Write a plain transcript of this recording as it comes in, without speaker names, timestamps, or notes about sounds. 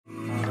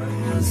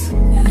cause Hey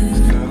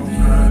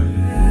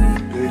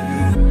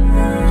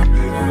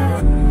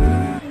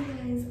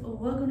guys,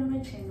 welcome to my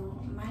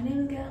channel. My name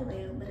is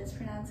Galileo, but it's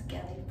pronounced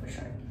Gally for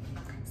short.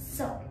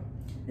 So,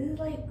 this is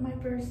like my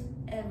first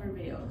ever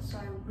video, so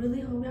I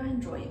really hope y'all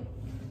enjoy it.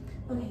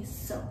 Okay,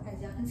 so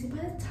as y'all can see by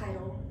the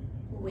title,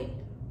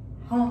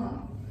 hold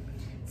on.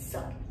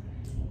 So,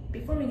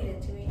 before we get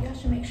into it, y'all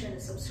should make sure to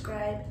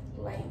subscribe,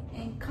 like,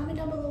 and comment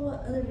down below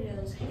what other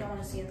videos y'all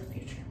want to see in the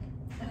future.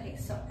 Okay,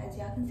 so as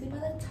y'all can see by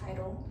the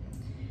title,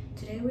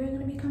 today we're going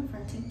to be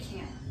confronting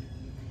Cam.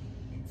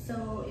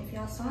 So if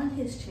y'all saw on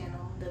his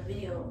channel the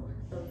video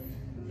of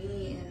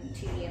me and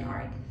TV and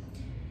Ari,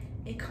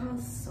 it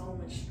caused so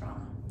much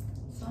drama.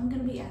 So I'm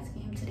going to be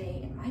asking him today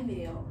in my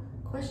video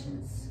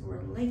questions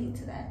relating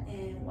to that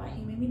and why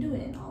he made me do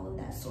it and all of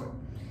that sort.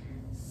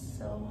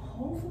 So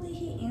hopefully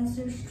he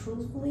answers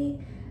truthfully.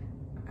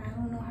 I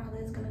don't know how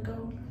that's going to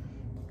go.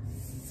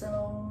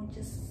 So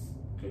you're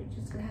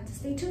just going to have to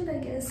stay tuned, I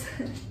guess.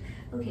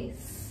 Okay,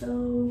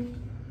 so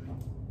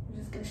we're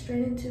just going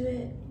straight into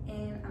it.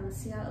 And I'm gonna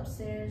see y'all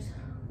upstairs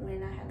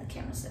when I have the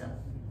camera set up.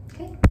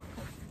 Okay?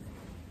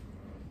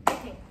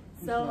 Okay,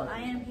 so I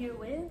am here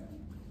with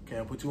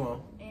Can't put you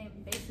on. and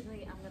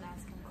basically I'm gonna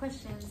ask him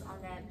questions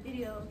on that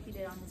video he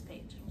did on his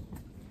page.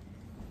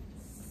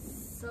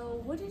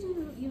 So what did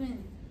you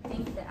even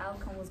think the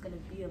outcome was gonna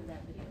be of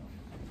that video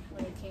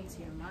when it came to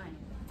your mind?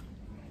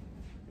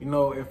 You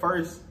know, at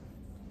first,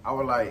 I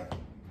was like,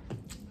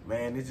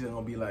 man, this is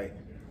gonna be like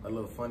a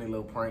little funny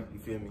little prank, you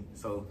feel me?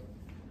 So,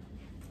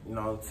 you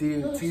know, T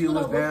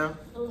was down.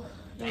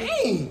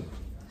 Dang!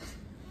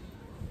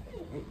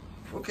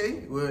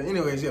 Okay, well,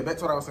 anyways, yeah, back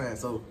to what I was saying.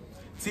 So,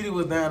 T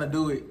was down to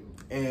do it,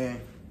 and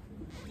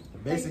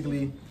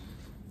basically,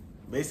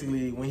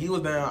 when he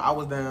was down, I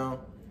was down,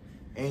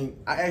 and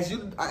I asked you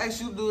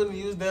to do it, and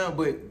you was down,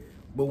 but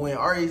when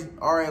Ari,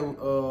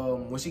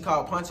 when she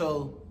called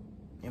Poncho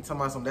and talking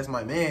about something, that's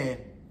my man,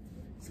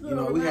 you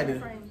know, we had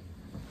to.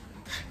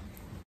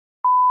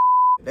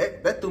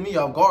 That threw me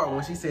off guard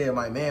when she said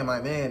my man,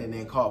 and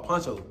then called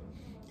Poncho.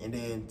 And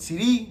then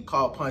TD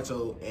called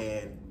Poncho,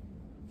 and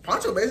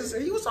Poncho basically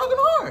said he was talking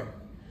hard.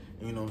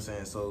 You know what I'm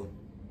saying? So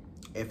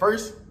at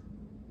first,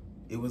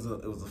 it was a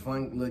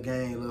fun little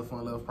game,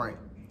 fun little prank.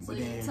 So but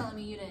you're then, telling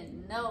me you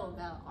didn't know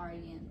about Ari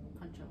and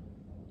Poncho?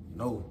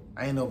 No,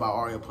 I didn't know about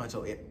Ari and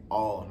Poncho at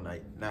all,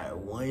 like not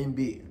one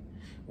bit.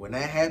 When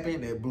that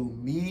happened, that blew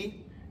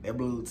me, that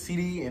blew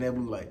TD, and that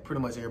blew like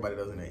pretty much everybody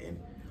that was in there. And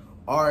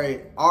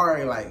Ari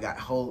like got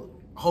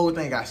whole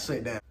thing got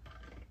shut down.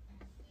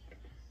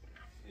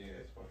 Yeah,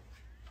 that's fine.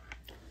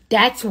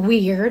 That's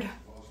weird.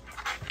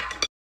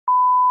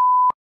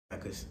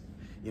 Cause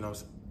you know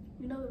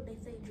They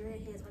say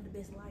dreadheads are the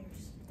best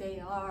liars. They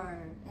are.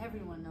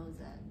 Everyone knows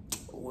that.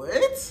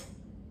 what?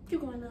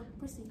 Keep going up.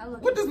 Proceed.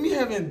 What does me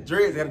having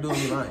dreads got to do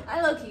with me lying?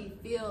 I low-key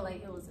feel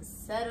like it was a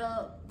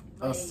setup.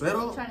 A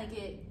setup? Trying to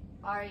get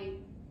Ari,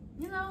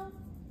 you know?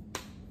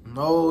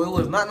 No, it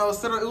was not no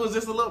setup. It was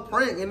just a little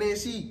prank, and then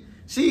she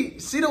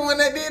the one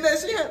that did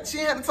that. She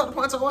had to talk to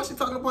Poncho. Why she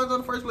talking to Poncho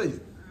in the first place?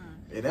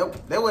 Yeah,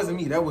 that wasn't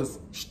me. That was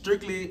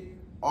strictly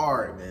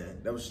Ari,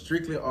 man. That was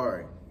strictly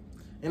Ari.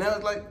 And I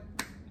was like,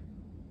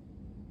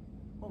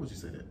 what would you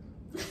say that?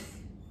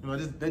 You know,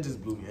 that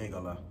just blew me. I ain't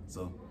gonna lie.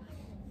 So,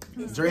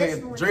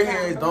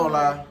 dreadheads don't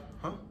lie,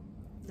 huh?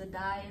 The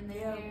dye in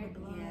their hair,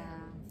 yeah.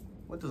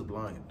 What does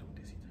blonde do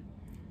with this?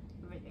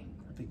 Everything.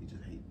 I think you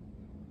just hate.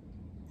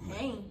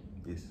 Hey.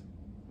 Yes,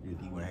 you're a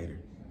D1 hater.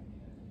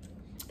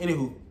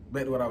 Anywho,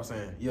 back to what I was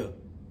saying. Yeah,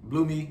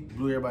 blew me,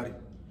 blew everybody.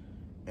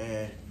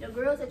 And Your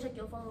girl said check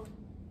your phone.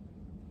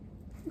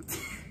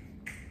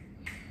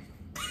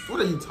 what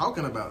are you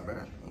talking about, bro? I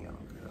ain't got no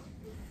girl.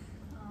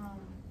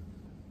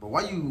 But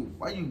why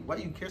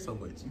you care so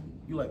much?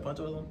 You like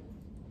Poncho or something?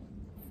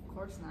 Of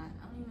course not.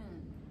 I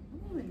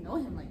don't even know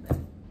him like that.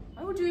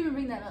 Why would you even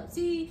bring that up?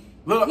 See,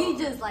 Look, he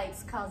just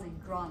likes causing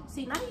drama.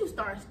 See, now you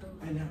start stuff.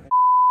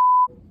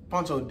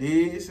 Poncho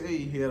did say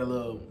he had a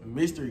little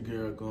mystery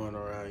girl going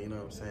around, you know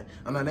what I'm saying?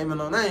 I'm not naming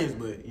no names,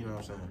 but you know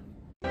what I'm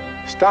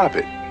saying? Stop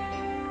it.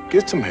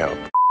 Get some help.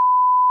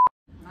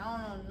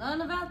 I don't know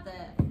nothing about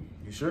that.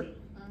 You sure?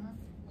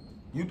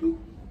 You do?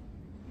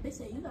 They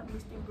say you got a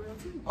mystery girl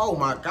too. Oh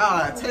my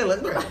God, Taylor,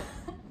 bro.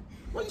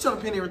 Why you trying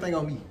to pin everything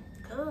on me?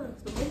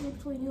 Cause the relationship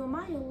between you and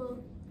Maya a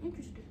little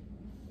interesting.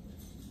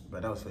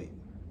 But that was fake.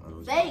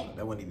 Fake?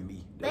 That wasn't even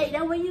me. Hey,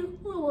 that was you?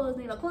 Who it was?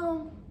 Nigga, a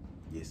clone?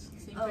 Yes.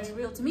 Seems pretty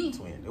real to me.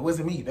 Twin. That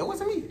wasn't me. That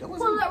wasn't me.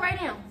 Pull it up right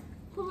now.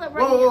 Pull it up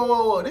right now.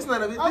 Whoa. This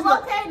not about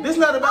us. This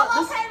not about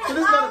us.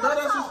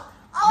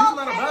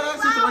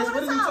 Situation.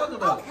 What are you talking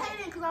about? Okay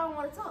then, because I don't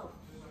want to talk.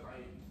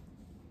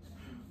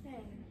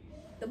 Hey,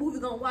 the movie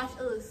gonna watch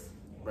us.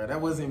 Bro,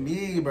 that wasn't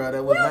me, bro.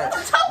 That was not.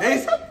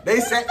 They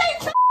said.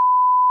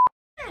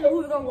 The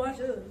movie gonna watch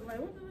us. I'm like,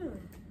 what the hell?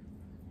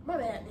 My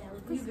bad,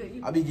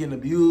 Dallas. I be getting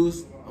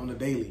abused on the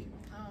daily.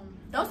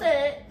 Don't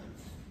say it.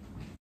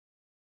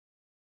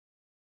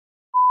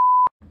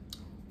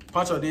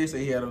 Poncho did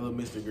say he had a little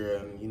mystery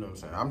girl, and you know what I'm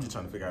saying? I'm just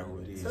trying to figure out who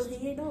it is. So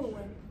he ain't know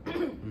one.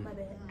 My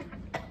bad.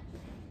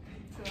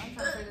 True, I'm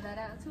trying to figure that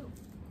out too.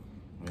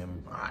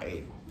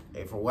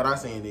 And from what I'm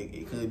saying,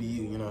 it could be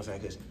you. You know what I'm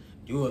saying? Because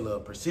you a little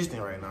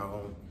persistent right now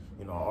on,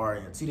 you know, Ari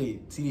and TD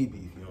beef.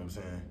 You know what I'm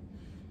saying?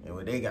 And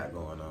what they got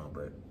going on.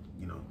 But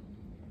you know,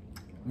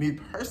 me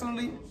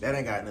personally, that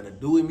ain't got nothing to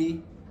do with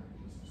me.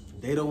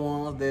 They the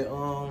ones that you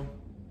know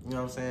what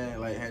I'm saying?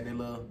 Like had their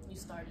little. You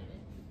started it.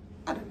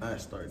 I did not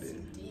start it.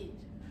 You did.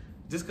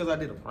 Just because I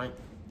did a prank.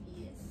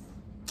 Yes.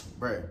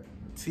 Bruh,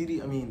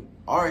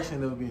 Ari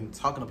shouldn't have been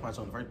talking to Punch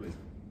in the first place.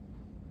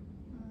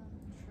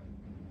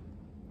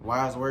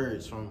 Wise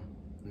words from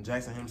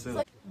Jackson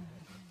himself.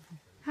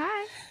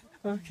 Hi.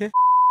 Okay.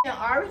 Now,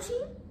 Ari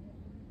cheating?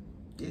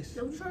 Yes. Is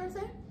that what you trying to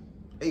say?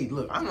 Hey,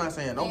 look, I'm not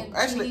saying no. And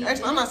Actually,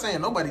 I'm not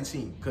saying nobody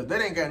cheating, cause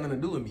that ain't got nothing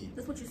to do with me.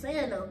 That's what you're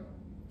saying, though.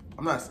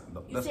 I'm not.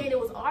 No, You said it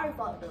was Ari's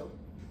fault, though.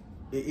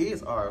 It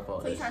is our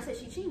fault. So you trying to say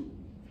she cheating?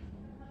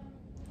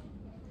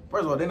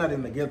 First of all, they're not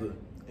even together,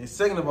 and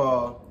second of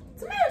all,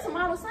 Tomato,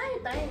 tomato,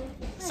 same thing.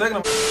 second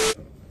of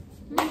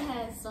We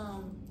had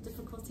some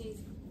difficulties,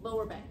 but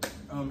we're back.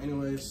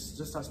 Anyways,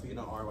 just stop speaking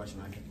on R. Why she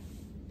not here?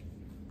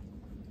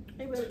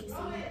 They really can see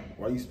me.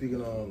 why you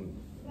speaking on?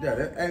 Yeah,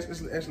 that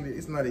actually,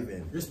 it's not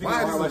even. You're speaking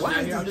on her while she's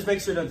not here. I'm just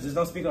making sure that just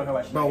don't speak on her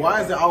while she's not But here.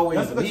 why is it always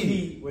That's because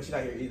me? when she's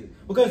not here either.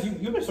 Because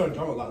you've been starting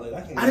drama a lot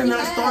lately. I did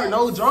not start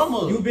no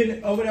drama. You've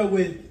been over there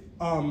with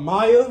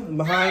Maya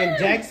behind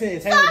Jackson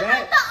and Taylor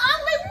back.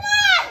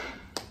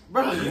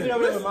 Bro, You've been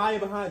over there with Maya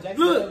behind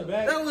Jackson and Taylor look,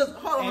 back. that was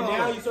hold on. And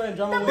now you starting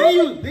drama with. Then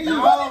you. The movie gonna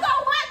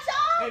watch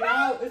y'all, And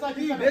now it's like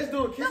you Let's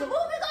do a The kiss. movie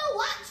gonna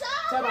watch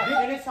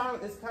y'all. And it's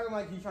kind of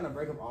like you trying to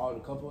break up all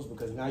the couples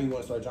because now you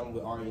want to start drama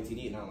with R and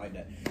TD and I don't like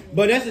that.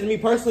 But that's just me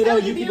personally though.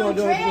 You keep on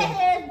doing it.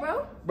 Dreadheads,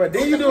 bro. But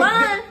then you do a kiss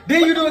him right.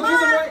 Then you do a kiss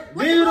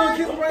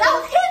him right. That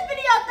was his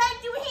video.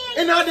 Thank you.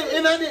 He And I did. He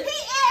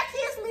air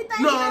kissed me. Thank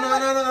you.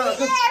 No.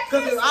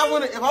 Because if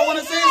I want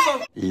to say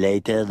something.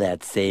 Later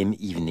that same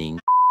evening.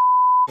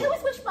 Can we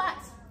switch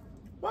spots?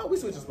 Why we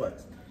switching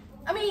spots?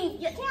 I mean,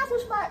 yeah, can I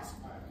switch spots?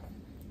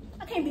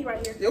 I can't be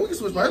right here. Yeah, we can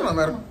switch spots. It don't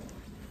matter.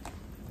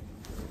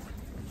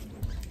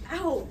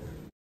 Ow.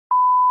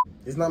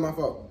 It's not my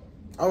fault.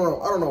 I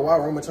don't know why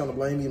Roman trying to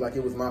blame me like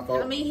it was my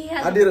fault. I mean, he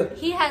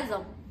has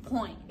a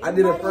point. I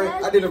did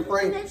a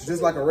prank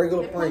just like a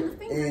regular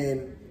prank,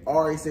 and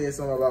Ari said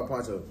something about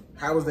Poncho.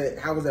 How was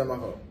that my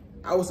fault?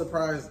 I was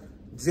surprised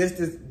just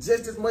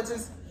as much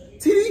as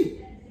TD.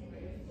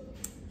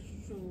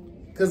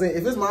 Cause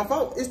if it's my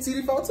fault, it's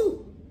TD fault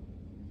too.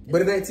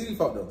 But it ain't TD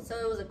fault though. So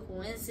it was a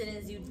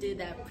coincidence you did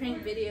that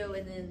prank video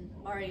and then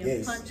Ari and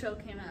Yes. Puncho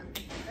came out.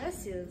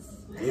 That's just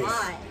Yes.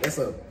 odd. That's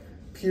a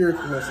pure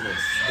coincidence.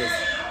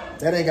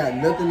 That ain't got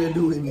nothing to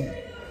do with me.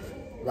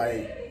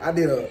 Like I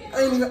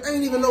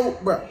ain't even know,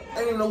 bro. I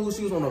didn't even know who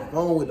she was on the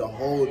phone with the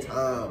whole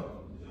time.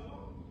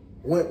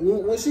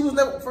 When she was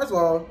never, first of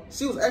all,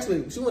 she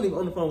wasn't even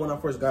on the phone when I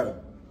first got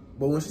her.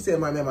 But when she said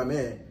my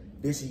man,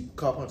 then she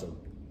called Poncho.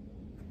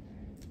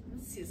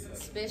 This is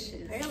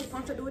suspicious. Apparently,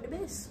 Poncho do it the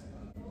best.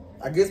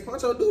 I guess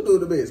Poncho do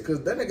the best,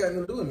 cause that ain't got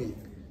nothing to do with me.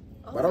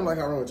 But I don't like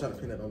how Roman trying to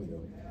pin that on me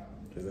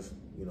though, cause that's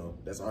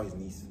that's Ari's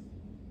niece.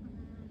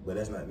 But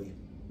that's not me.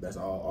 That's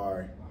all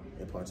Ari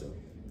and Poncho.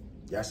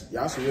 Y'all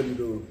should really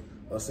do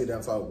a sit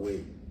down talk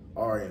with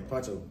Ari and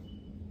Poncho,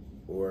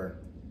 or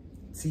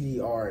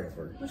TD Ari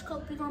for. Which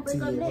couple we gonna break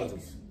TD up and next?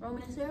 Poncho.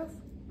 Roman and Seraph?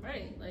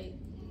 Right, like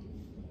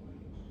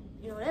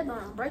You know, that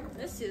gonna break them.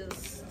 this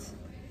is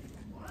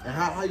And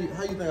how you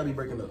think I'll be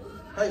breaking up?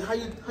 How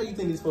you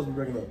think he's supposed to be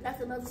breaking up?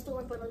 That's another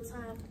story for another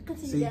time.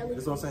 Continue, See, Gally.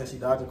 that's what I'm saying. She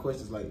dodging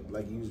questions like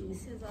usual.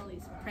 this is all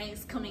these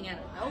pranks coming out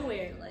of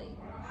nowhere. Like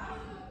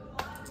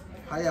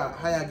How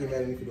y'all get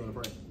mad at me for doing a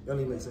prank? That don't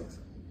even make sense.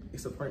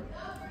 It's a prank.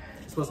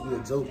 It's supposed to be a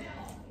joke.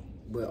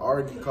 But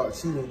Ari get caught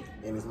cheating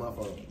and it's my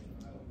fault.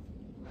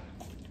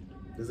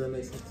 Does that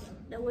make sense?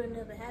 That would have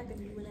never happened if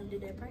you would never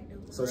did that prank,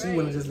 though. So she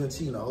wouldn't have just been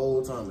cheating the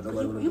whole time and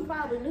nobody would have You known.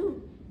 probably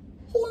knew.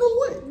 Who knew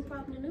what? You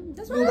probably knew.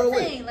 that's Who what I'm know what?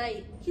 saying.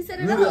 Like he set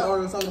it Knew that up.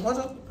 Ari was talking to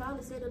Poncho? You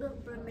probably set it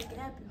up for her to make it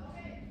happen.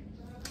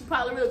 You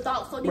probably really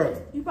thought so deep.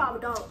 Bro. You probably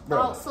Bro.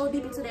 thought so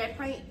deep into that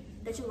prank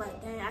that you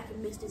like, dang, I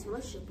can mess this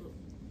relationship up.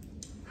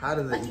 How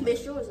does Like you it?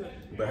 messed yours up.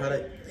 But how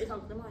that? It's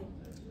on the mic.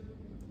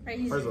 Right,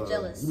 he's First of all,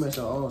 jealous. you messed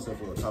your own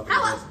self up talking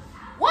How? to Jackson.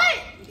 What?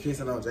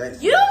 Kissing on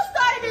Jackson. You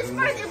started this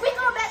first. If we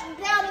go back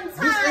down in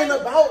time.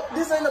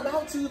 This ain't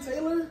about you,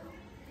 Taylor.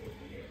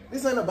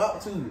 This ain't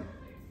about you.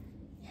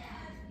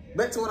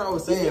 Back to what I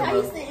was You saying, see how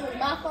bro. you said it was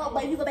my fault,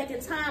 but if you go back in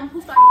time,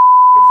 who started?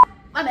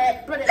 My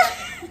bad. Put it up.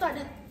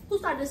 Who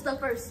started this stuff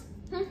first?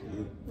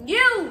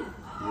 You.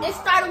 It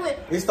started with.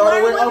 It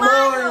started with Omarion.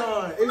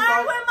 Maya. It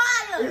started with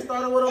Maya. It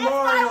started with It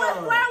started with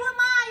Omarion.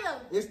 Maya.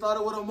 It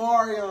started with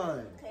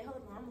Omarion. Okay, hold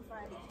on. I'm gonna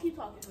find it. Keep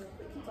talking real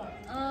quick. Keep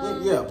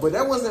talking. Yeah, but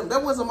that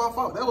wasn't my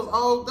fault. That was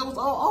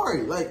all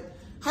Ari. Like,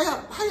 how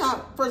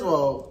y'all? First of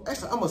all,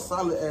 actually, I'm a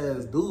solid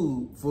ass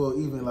dude for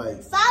even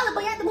like. Solid,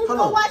 but you have the movie Hold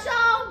go on. watch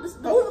y'all. The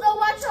movie go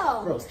watch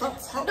y'all. Bro, stop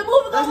talking. The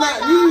movie That's gonna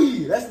not watch y'all.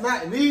 me. That's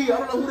not me. I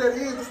don't know who that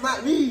is. That's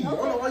not me. I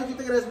don't know why you keep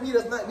thinking that's me.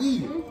 That's not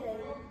me. Okay.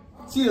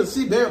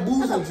 She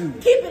bamboozled you.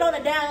 Keep it on the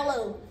down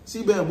low.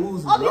 She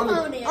bamboozled Open you. your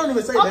phone then. I don't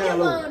even say Open down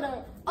your low. phone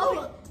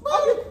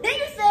then. Then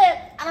you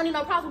said, be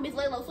no problem with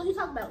Miss Laylo. So you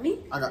talking about me?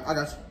 I got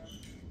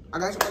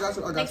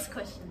you. Next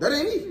question. That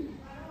ain't me.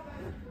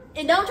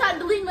 And don't try to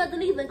delete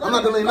nothing either. I'm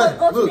not deleting nothing.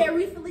 Go to there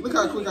recently. Look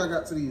how quick I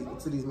got to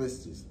these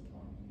messages.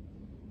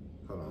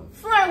 Hold on.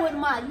 Flirt with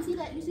mine. You see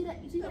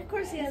that? Of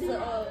course he has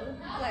a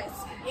like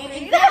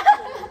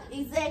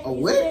Exactly. A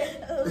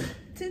what?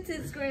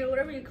 tinted screen,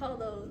 whatever you call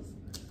those.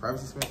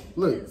 Privacy screen?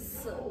 Look.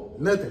 So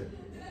Nothing.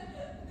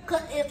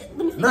 Let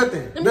me see.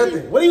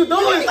 Nothing. What are you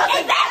doing?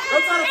 Exactly.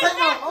 I'm trying to take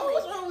my. Oh,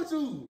 what's wrong with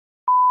you?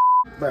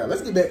 Bro,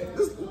 let's get back.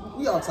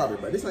 We all topic,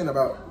 bro. This ain't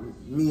about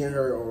me and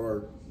her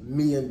or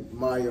me and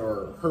Maya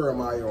or her and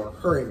Maya or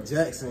her and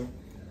Jackson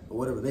or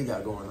whatever they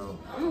got going on.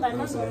 I'm like,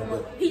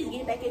 he's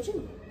getting back at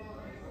you.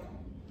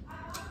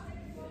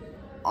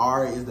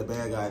 Ari is the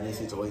bad guy in this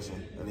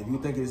situation, and if you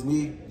think it's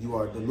me, you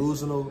are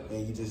delusional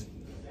and you just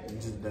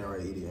a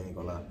downright idiot. I ain't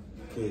gonna lie.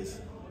 Cause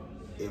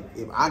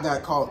if I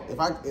got caught,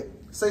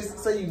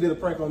 say you did a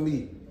prank on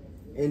me,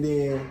 and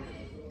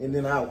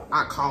then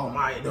I call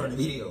Maya during the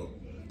video,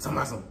 talking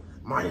about some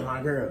Maya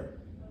my girl.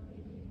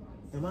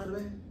 Am I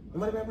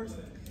the bad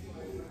person?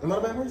 Am I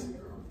the bad person?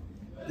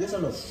 Yes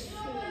or no?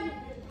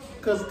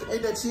 Cause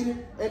ain't that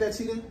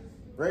cheating?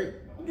 Right?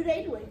 You do that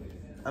anyway.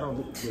 I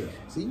don't do. Yeah.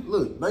 See,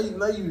 look. Now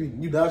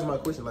you dodge my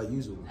question like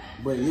usual.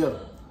 But yeah.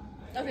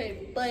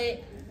 okay,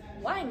 but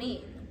why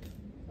me?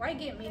 Why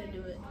get me to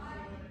do it?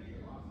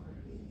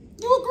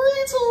 You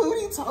agreed to it. What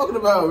are you talking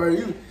about, bro?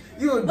 You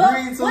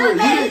agreed to What it.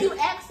 made you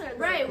ask her?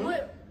 Right?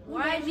 What?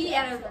 Why me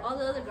out of all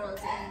the other girls?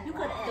 You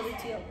could have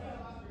asked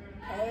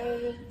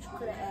Paige. You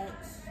could have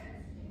asked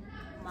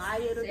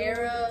Maya.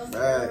 Sarah.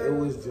 Nah, it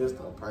was just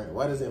a prank.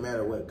 Why does it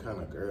matter what kind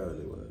of girl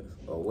it was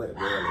or what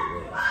girl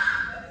it was?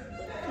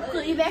 You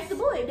could even ask the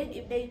boy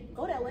if they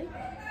go that way.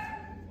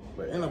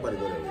 But ain't nobody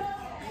go that way.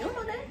 You don't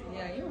know that.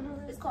 Yeah, you don't know.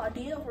 It's called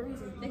DL for a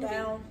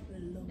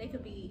reason. They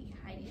could be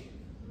hiding.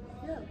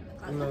 Yeah.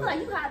 I No. feel like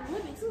you hide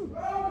women too.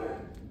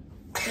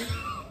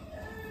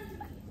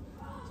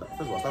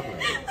 First of all, stop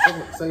playing.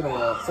 Second of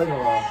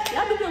all,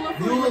 Y'all do be a little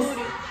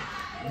fruity.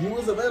 you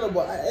was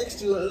available. I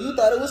asked you, and you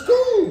thought it was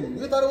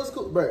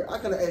cool. Bro, I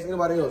couldn't ask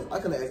anybody else.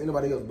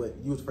 But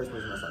you was the first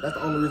person I saw. That's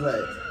the only reason I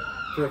asked.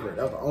 Fair.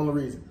 That was the only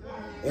reason.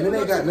 And it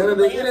ain't got none of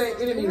the. It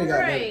didn't even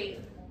got none.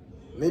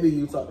 Maybe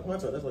you talked to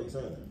Poncho. That's what you're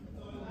saying.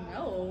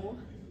 No.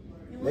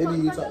 Maybe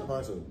you talked to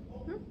Poncho.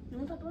 You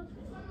want to talk about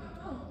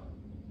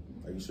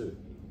it? Are you sure?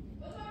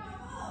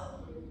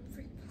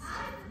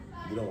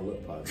 You don't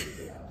look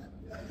positive.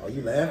 Are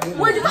you laughing?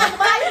 What you talking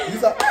about? You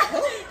talk.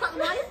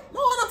 Talking about it? No,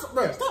 I'm not.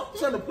 Bro, stop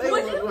trying to play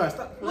with me.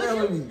 Stop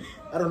playing with me.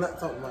 I do not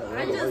talk to my.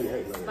 I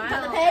just smile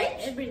Talk to on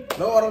Paige? everything.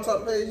 No, I don't talk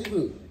to Paige. You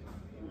do.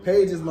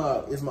 Paige is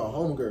my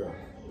homegirl.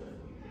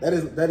 That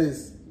is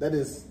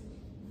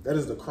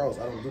the cross.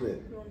 I don't do that.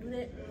 You don't do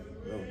that?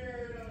 No.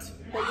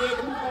 But yeah, the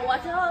people gonna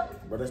watch it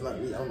up. But that's not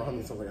me. I don't know how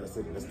many times I gotta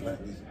say that. That's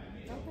not me.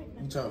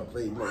 You trying to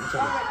play? She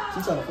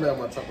trying to play on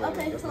my top right now.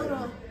 Okay, That's hold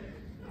not on.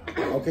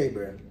 me. Okay,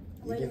 bro.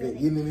 You didn't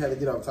even have to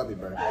get off topic,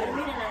 bro. Wait a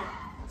minute now.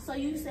 So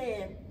you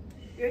said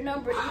your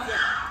number isn't.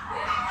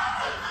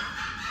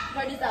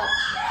 Write this out.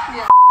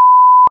 Yeah.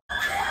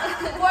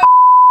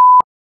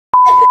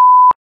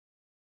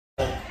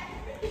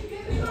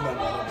 That's not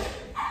my number.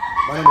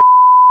 My number.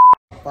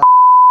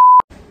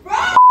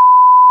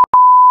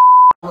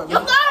 Your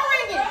phone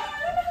ringing.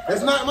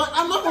 That's not my.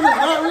 I'm not on this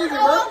not ringing, bro.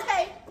 Oh,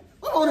 okay.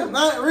 I'm on this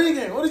not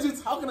ringing. What are you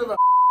talking about?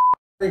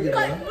 Ringing,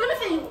 Let man. me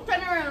see.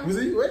 Turn around. You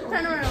see? Wait.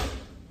 Turn around.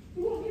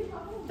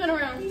 Turn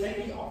around.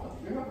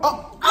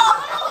 Oh.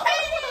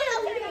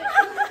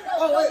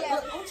 Oh wait.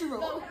 I'm tripping.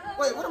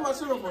 Wait. What am I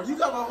tripping for? You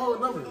got my whole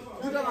number.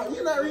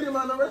 You're not reading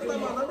my number. That's not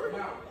my number.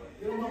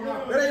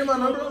 That ain't my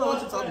number. I don't know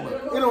what you're talking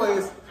about.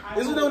 Anyways,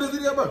 is you done with this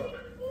video, bro?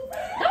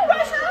 Don't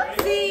rush her.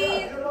 See,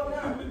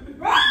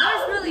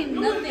 there's really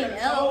nothing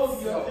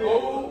else.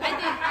 I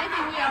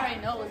think we already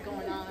know what's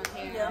going on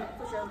here. Yeah,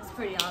 for sure. It's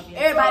pretty obvious.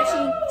 Everybody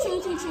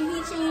cheat, he cheat,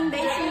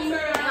 they cheat.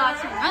 Y'all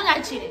cheat. I'm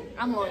not cheating.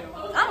 I'm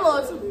loyal. I'm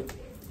loyal too.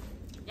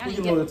 Y'all Who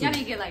you loyal to? need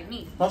to get like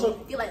me. Pancho?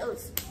 Get like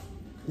us.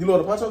 You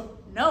loyal to Pancho?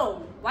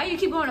 No. Why you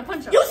keep going to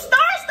punch up? You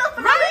start stuff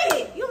for Right. me.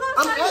 You gonna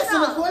I'm start asking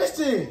a stuff.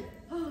 question.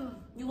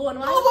 You loyal to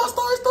How mine? about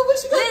starting stuff? What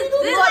she got me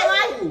doing? This Loyal to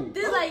like mine?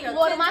 this like your You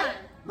loyal to 10th mine? time.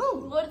 You No.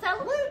 loyal to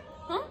Tyler? What?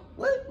 Huh?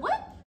 What? What?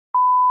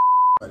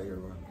 Out of here,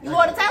 bro. You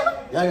loyal to Tyler?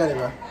 Y'all got it,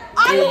 bro.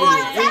 Are you loyal to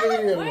Leave Tyler? it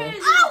here, bro. Where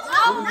is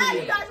Oh, now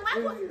you dodging my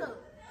question up.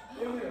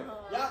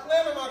 Y'all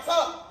playing on my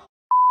top.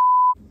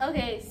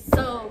 Okay,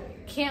 so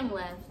Cam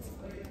left,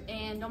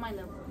 and don't mind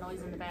the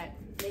noise in the back.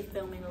 They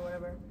filming or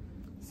whatever.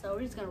 So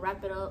we're just gonna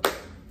wrap it up.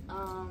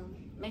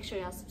 Make sure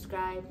y'all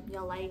subscribe,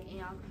 y'all like, and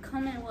y'all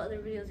comment what other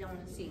videos y'all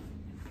want to see.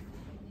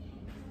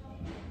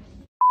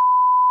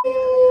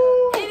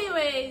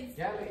 Anyways,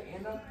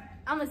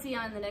 I'm gonna see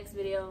y'all in the next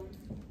video.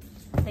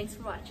 Thanks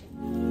for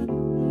watching.